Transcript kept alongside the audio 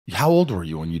How old were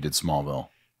you when you did Smallville?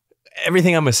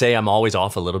 Everything I'm gonna say, I'm always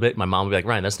off a little bit. My mom would be like,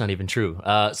 Ryan, that's not even true.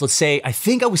 So let's say I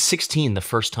think I was 16 the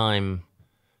first time,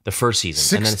 the first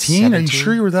season. And then 16? Are you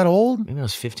sure you were that old? Maybe I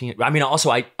was 15. I mean,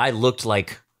 also I looked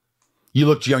like You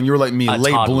looked young. You were like me, a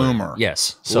late toddler. bloomer.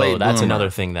 Yes. So Late that's bloomer. another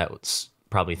thing that's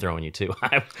probably throwing you too.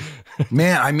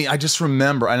 Man, I mean, I just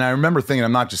remember, and I remember thinking,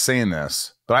 I'm not just saying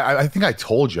this, but I think I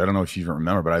told you. I don't know if you even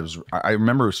remember, but I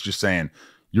remember just saying,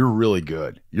 "You're really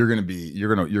good. You're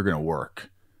gonna work."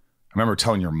 I remember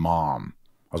telling your mom,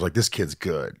 I was like, "This kid's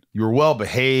good." You were well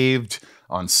behaved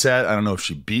on set. I don't know if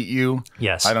she beat you.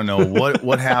 Yes. I don't know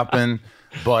what happened,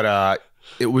 but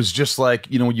it was just like,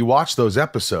 when you watch those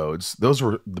episodes, those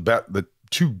were the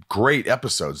two great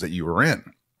episodes that you were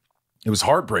in. It was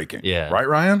heartbreaking. Yeah. Right,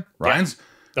 Ryan? Ryan's.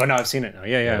 Oh no, I've seen it now.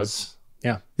 Yeah.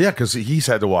 Yeah. Yeah, because he's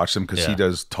had to watch them because he Yeah.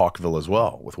 does Talkville as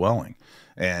well with Welling.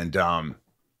 And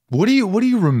what do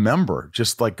you remember?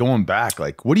 Just like going back,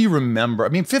 like what do you remember? I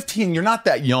mean, 15, you're not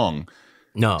that young,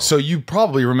 No. so you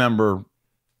probably remember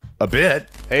a bit.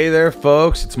 Hey there,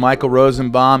 folks. It's Michael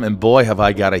Rosenbaum, and boy, have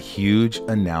I got a huge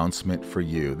announcement for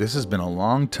you. This has been a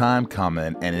long time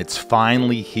coming, and it's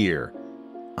finally here.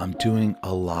 I'm doing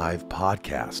a live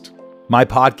podcast. My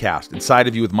podcast, Inside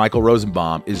of You with Michael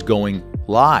Rosenbaum, is going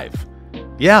live.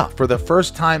 Yeah, for the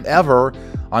first time ever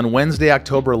on Wednesday,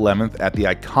 October 11th at the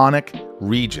iconic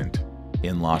Regent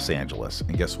in Los Angeles.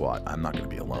 And guess what? I'm not going to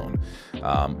be alone.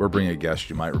 We're bringing a guest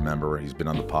you might remember. He's been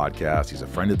on the podcast. He's a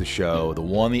friend of the show, the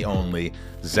one, the only,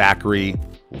 Zachary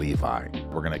Levi.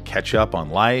 We're going to catch up on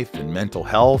life and mental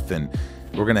health, and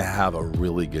we're going to have a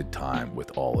really good time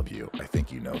with all of you. I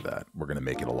think you know that. We're going to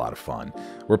make it a lot of fun.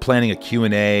 We're planning a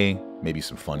Q&A, maybe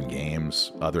some fun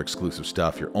games, other exclusive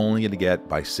stuff you're only going to get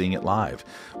by seeing it live.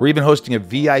 We're even hosting a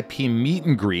VIP meet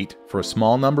and greet for a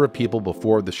small number of people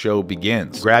before the show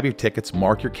begins. Grab your tickets,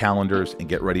 mark your calendars, and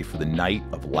get ready for the night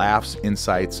of laughs,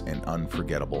 insights, and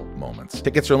unforgettable moments.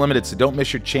 Tickets are limited, so don't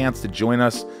miss your chance to join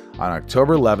us on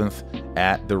October 11th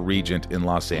at the Regent in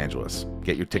Los Angeles.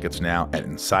 Get your tickets now at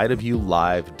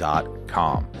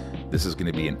insideofyoulive.com. This is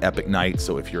going to be an epic night,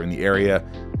 so if you're in the area,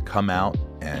 come out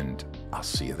and I'll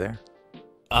see you there.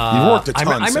 You worked a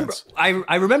ton since.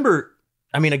 I remember.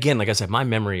 I mean, again, like I said, my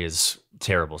memory is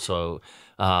terrible. So,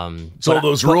 It's all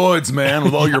those roids, man,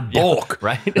 with all your bulk.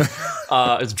 right? It's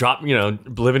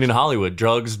living in Hollywood,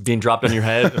 drugs being dropped on your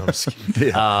head. No, I'm just kidding.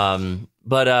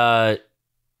 Yeah.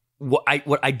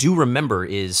 What I do remember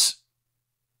is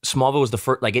Smallville was the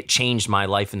first. Like, it changed my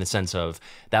life in the sense of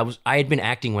I had been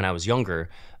acting when I was younger.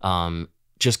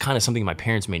 Just kind of something my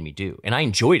parents made me do, and I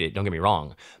enjoyed it. Don't get me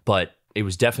wrong, but it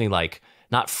was definitely like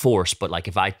not forced, but like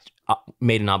if I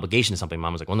made an obligation to something,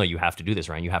 mom was like, well, no, you have to do this,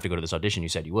 Ryan. You have to go to this audition. You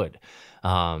said you would.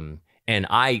 And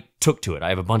I took to it. I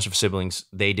have a bunch of siblings.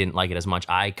 They didn't like it as much.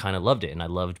 I kind of loved it. And I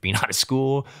loved being out of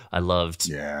school. I loved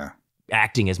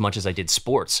acting as much as I did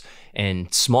sports. And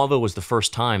Smallville was the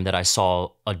first time that I saw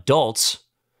adults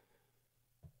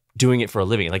doing it for a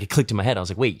living. Like, it clicked in my head. I was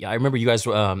like, wait, I remember you guys,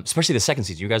 especially the second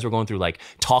season, you guys were going through like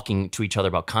talking to each other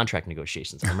about contract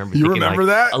negotiations. I remember You thinking, remember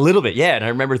like, that? a little bit. Yeah. And I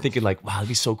remember thinking like, wow, it'd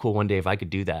be so cool one day if I could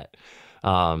do that.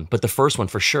 But the first one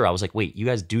for sure, I was like, wait, you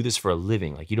guys do this for a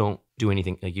living. Like, you don't do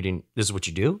anything. Like, this is what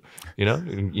you do,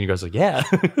 And you guys were like, yeah.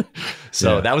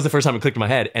 So that was the first time it clicked in my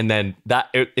head. And then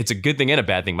it's a good thing and a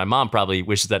bad thing. My mom probably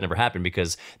wishes that never happened,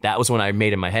 because that was when I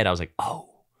made in my head, I was like, oh,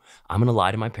 I'm going to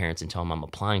lie to my parents and tell them I'm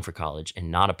applying for college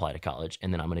and not apply to college.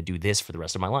 And then I'm going to do this for the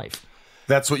rest of my life.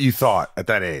 That's what you thought at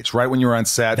that age, right? When you were on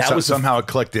set, somehow it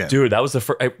clicked in. Dude, that was the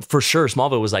first, for sure.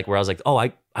 Smallville was like where I was like, oh,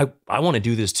 I want to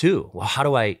do this too. Well,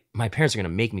 my parents are going to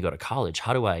make me go to college.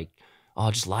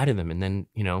 I'll just lie to them. And then,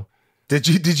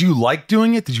 Did you like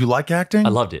doing it? Did you like acting? I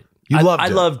loved it.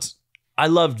 I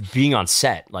loved being on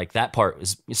set. Like, that part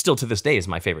is still to this day is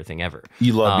my favorite thing ever.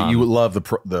 You love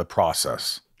the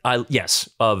process. Yes,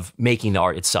 of making the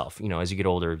art itself. As you get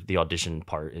older, the audition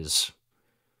part is,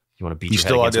 you want to beat you your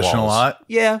still head against audition walls. a lot?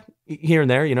 Yeah, here and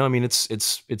there. I mean, it's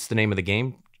the name of the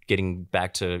game. Getting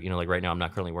back to, like right now, I'm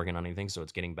not currently working on anything, so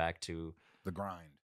it's getting back to The grind.